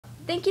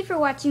Thank you for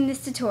watching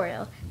this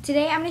tutorial.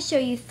 Today I'm going to show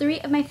you 3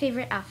 of my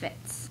favorite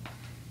outfits.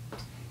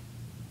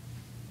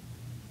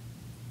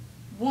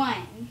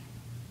 1,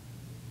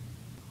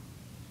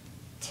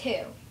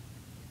 2,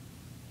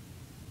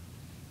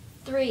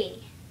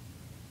 3.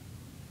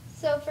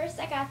 So first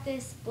I got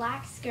this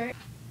black skirt.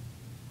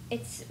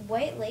 It's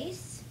white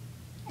lace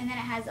and then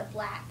it has a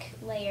black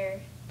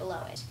layer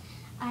below it.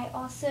 I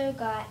also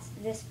got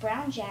this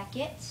brown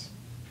jacket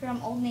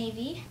from Old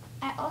Navy.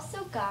 I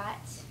also got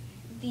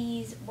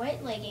these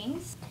white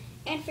leggings.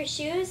 And for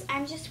shoes,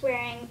 I'm just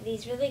wearing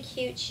these really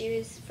cute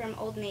shoes from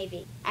Old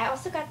Navy. I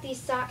also got these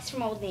socks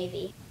from Old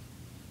Navy.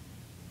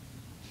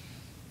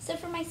 So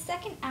for my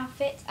second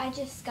outfit, I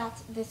just got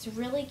this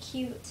really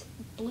cute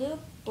blue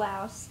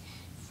blouse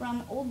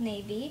from Old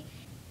Navy.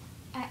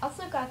 I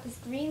also got this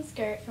green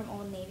skirt from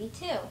Old Navy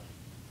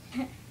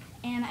too.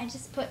 And I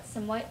just put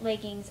some white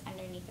leggings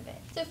underneath of it.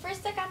 So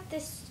first I got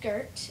this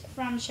skirt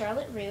from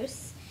Charlotte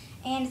Russe,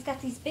 and it's got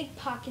these big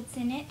pockets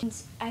in it. And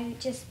I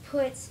just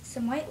put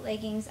some white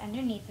leggings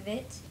underneath of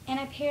it, and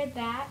I paired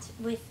that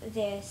with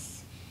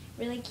this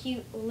really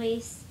cute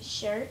lace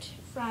shirt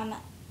from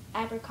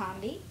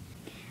Abercrombie.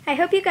 I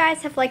hope you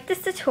guys have liked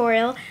this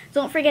tutorial.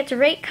 Don't forget to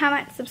rate,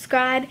 comment,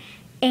 subscribe,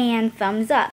 and thumbs up.